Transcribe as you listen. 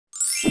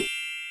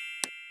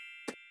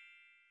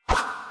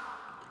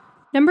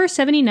Number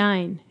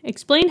 79.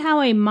 Explain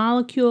how a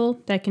molecule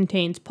that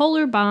contains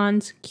polar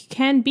bonds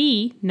can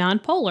be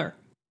nonpolar.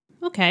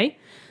 Okay,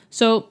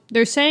 so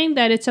they're saying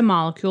that it's a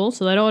molecule,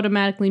 so that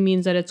automatically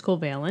means that it's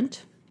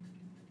covalent.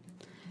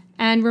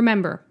 And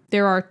remember,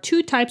 there are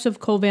two types of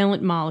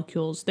covalent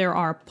molecules. There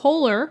are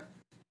polar,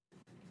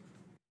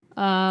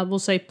 we'll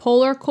say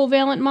polar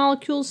covalent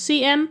molecules,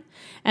 CM,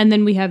 and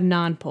then we have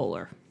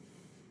nonpolar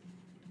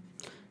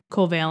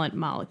covalent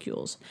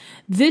molecules.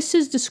 This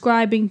is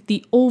describing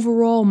the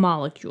overall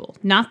molecule,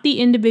 not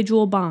the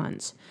individual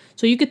bonds.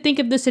 So you could think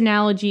of this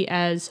analogy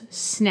as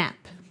SNAP.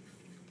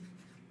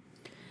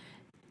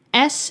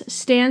 S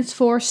stands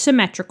for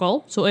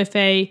symmetrical. So if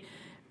a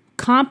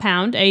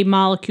compound, a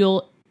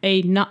molecule,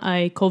 a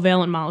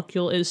covalent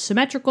molecule is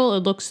symmetrical, it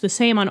looks the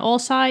same on all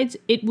sides,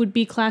 it would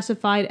be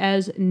classified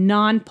as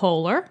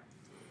nonpolar.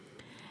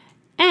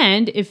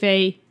 And if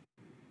a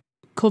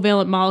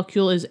covalent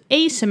molecule is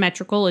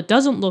asymmetrical, it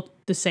doesn't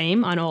look the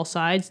same on all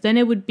sides, then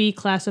it would be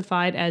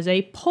classified as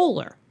a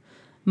polar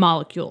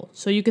molecule.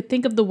 So you could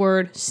think of the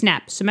word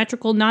SNAP,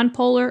 symmetrical,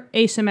 nonpolar,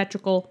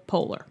 asymmetrical,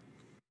 polar.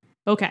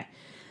 Okay,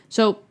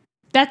 so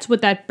that's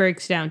what that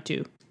breaks down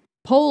to.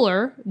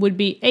 Polar would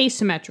be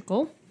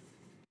asymmetrical,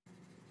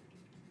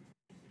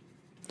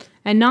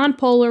 and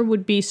nonpolar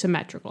would be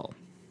symmetrical.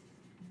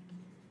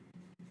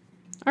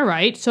 All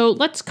right, so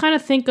let's kind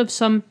of think of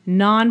some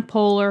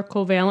nonpolar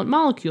covalent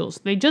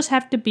molecules. They just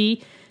have to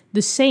be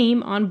the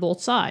same on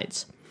both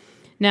sides.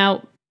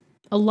 Now,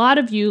 a lot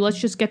of you, let's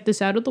just get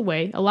this out of the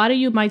way, a lot of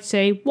you might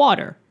say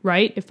water,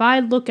 right? If I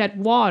look at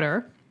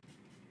water,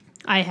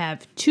 I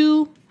have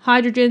 2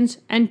 hydrogens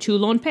and 2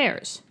 lone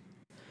pairs.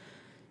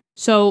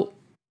 So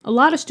a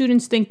lot of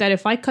students think that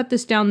if I cut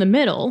this down the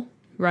middle,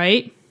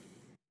 right,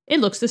 it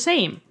looks the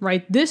same,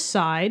 right? This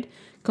side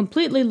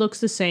completely looks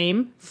the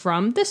same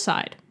from this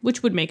side,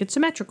 which would make it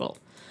symmetrical.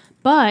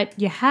 But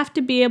you have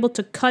to be able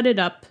to cut it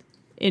up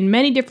in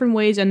many different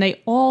ways, and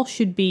they all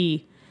should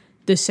be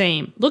the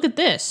same. Look at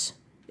this.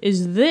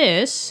 Is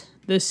this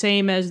the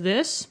same as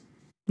this?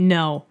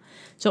 No.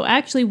 So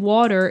actually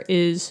water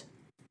is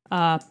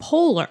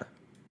polar.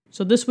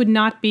 So this would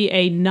not be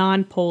a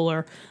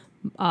nonpolar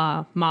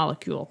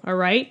molecule, all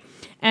right?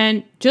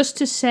 And just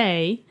to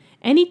say,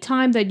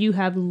 anytime that you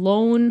have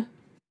lone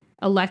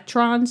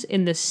electrons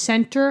in the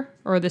center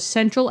or the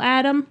central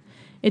atom,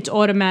 it's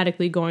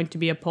automatically going to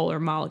be a polar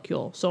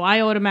molecule. So I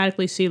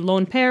automatically see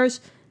lone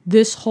pairs.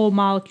 This whole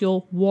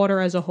molecule, water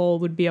as a whole,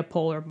 would be a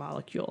polar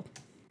molecule.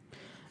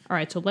 All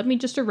right, so let me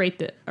just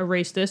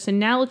erase this, and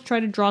now let's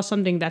try to draw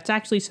something that's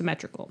actually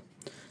symmetrical.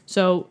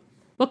 So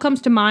what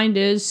comes to mind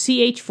is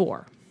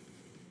CH4.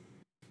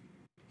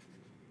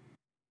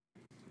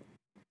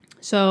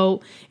 So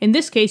in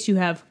this case, you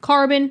have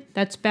carbon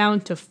that's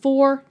bound to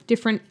 4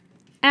 different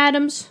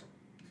atoms,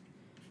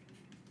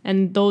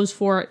 and those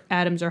 4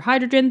 atoms are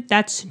hydrogen.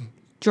 That's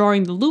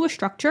drawing the Lewis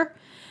structure.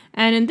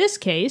 And in this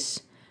case,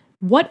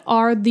 what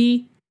are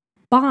the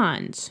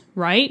bonds,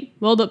 right?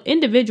 Well, the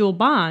individual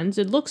bonds,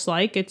 it looks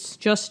like it's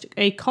just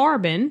a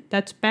carbon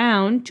that's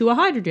bound to a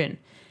hydrogen.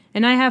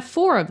 And I have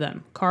 4 of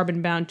them.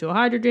 Carbon bound to a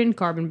hydrogen,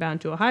 carbon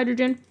bound to a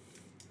hydrogen.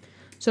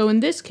 So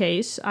in this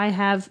case, I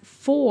have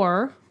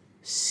 4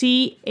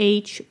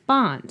 CH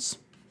bonds.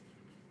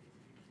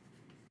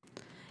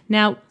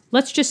 Now,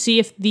 let's just see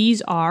if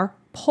these are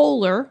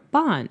polar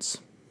bonds.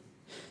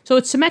 So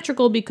it's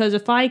symmetrical because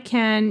if I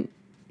can,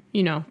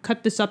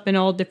 cut this up in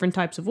all different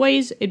types of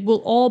ways, it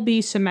will all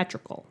be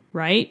symmetrical,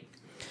 right?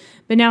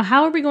 But now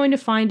how are we going to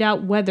find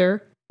out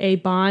whether a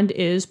bond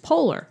is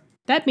polar?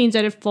 That means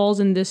that it falls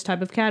in this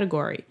type of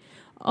category.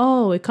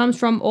 Oh, it comes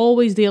from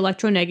always the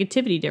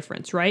electronegativity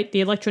difference, right?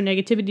 The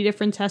electronegativity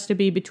difference has to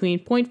be between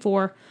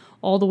 0.4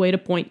 all the way to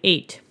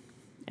 0.8.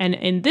 And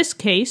in this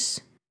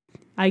case,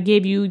 I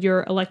gave you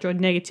your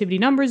electronegativity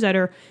numbers that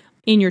are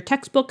in your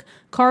textbook.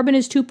 Carbon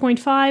is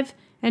 2.5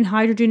 and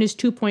hydrogen is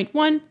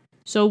 2.1.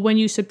 So when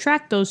you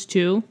subtract those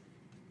two,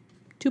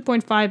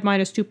 2.5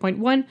 minus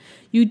 2.1,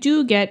 you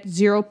do get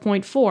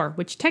 0.4,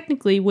 which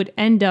technically would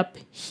end up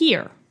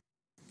here,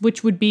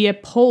 which would be a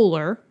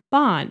polar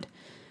bond.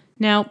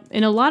 Now,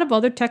 in a lot of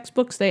other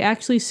textbooks, they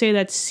actually say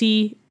that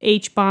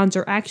CH bonds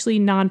are actually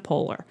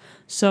nonpolar.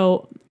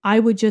 So I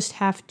would just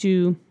have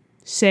to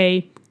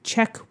say,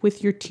 check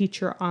with your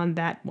teacher on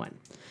that one.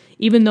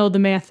 Even though the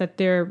math that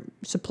they're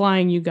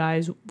supplying you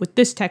guys with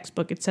this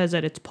textbook, it says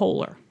that it's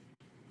polar.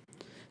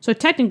 So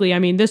technically,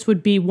 this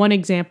would be one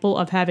example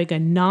of having a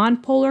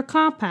nonpolar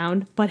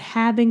compound, but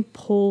having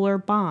polar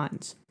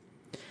bonds.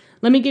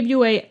 Let me give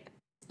you a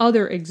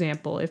other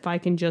example. If I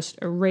can just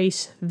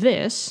erase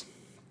this,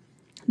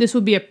 this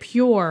would be a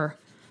pure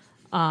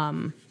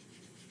polar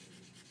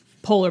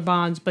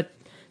bonds, but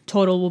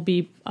total will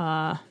be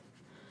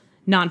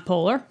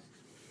nonpolar,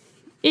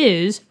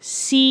 is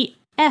CF4.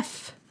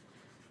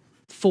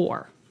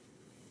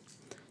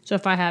 So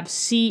if I have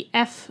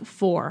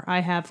CF4,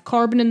 I have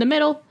carbon in the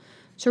middle,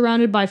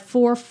 surrounded by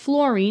 4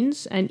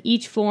 fluorines, and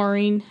each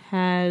fluorine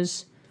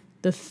has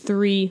the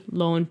 3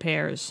 lone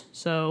pairs.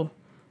 So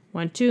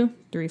 1, 2,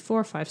 3,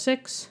 4, 5,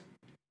 6.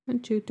 1,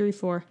 2, 3,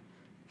 4,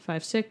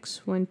 5,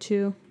 6, 1,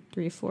 2,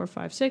 3, 4,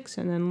 5, 6,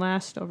 and then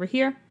last over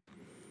here.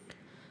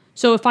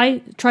 So if I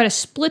try to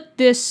split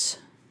this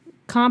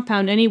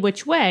compound any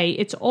which way,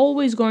 it's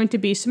always going to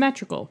be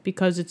symmetrical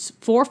because it's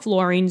 4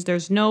 fluorines.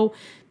 There's no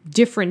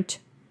different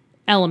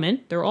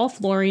element. They're all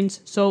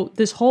fluorines. So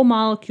this whole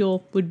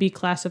molecule would be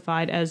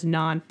classified as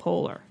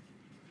nonpolar.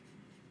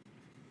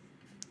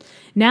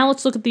 Now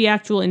let's look at the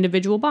actual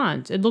individual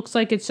bonds. It looks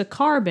like it's a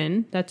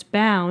carbon that's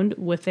bound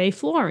with a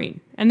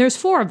fluorine, and there's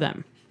 4 of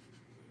them.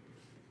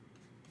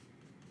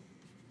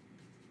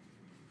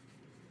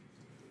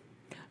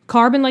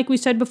 Carbon, like we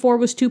said before,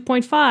 was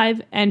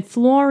 2.5, and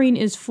fluorine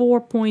is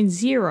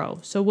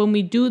 4.0. So when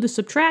we do the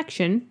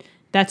subtraction,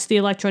 that's the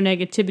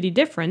electronegativity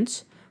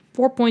difference.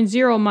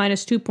 4.0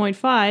 minus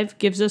 2.5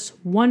 gives us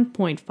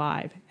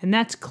 1.5, and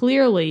that's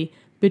clearly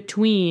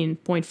between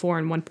 0.4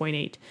 and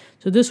 1.8.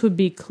 So this would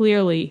be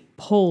clearly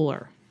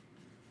polar.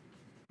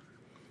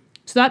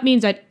 So that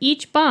means that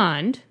each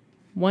bond,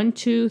 1,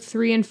 2,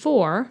 3, and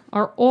 4,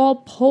 are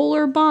all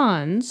polar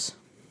bonds,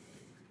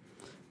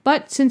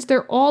 but since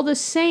they're all the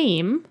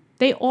same,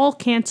 they all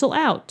cancel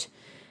out.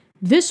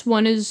 This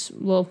one is,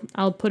 well,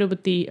 I'll put it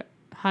with the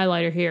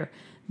highlighter here.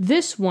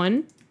 This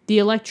one, the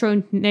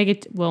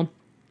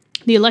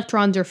the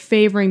electrons are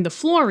favoring the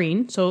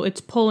fluorine, so it's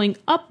pulling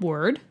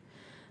upward.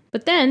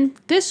 But then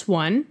this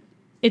one,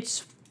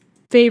 it's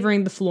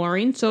favoring the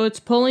fluorine, so it's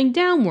pulling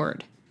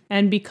downward.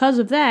 And because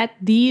of that,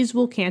 these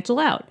will cancel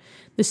out.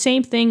 The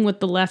same thing with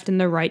the left and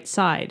the right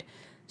side.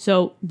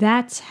 So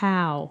that's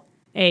how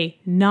a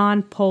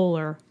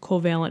nonpolar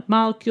covalent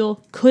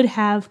molecule could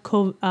have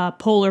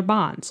polar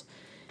bonds,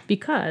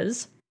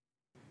 because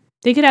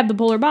they could have the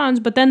polar bonds,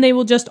 but then they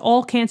will just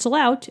all cancel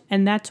out,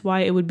 and that's why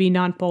it would be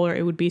nonpolar,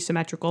 it would be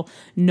symmetrical,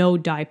 no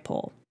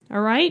dipole.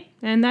 All right,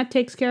 and that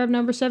takes care of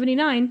number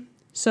 79.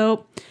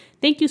 So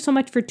thank you so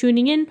much for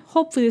tuning in.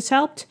 Hopefully this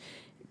helped.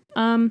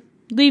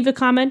 Leave a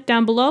comment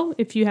down below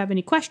if you have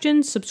any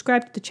questions.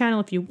 Subscribe to the channel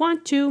if you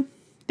want to.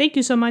 Thank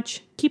you so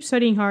much. Keep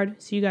studying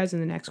hard. See you guys in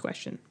the next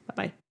question.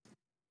 Bye-bye.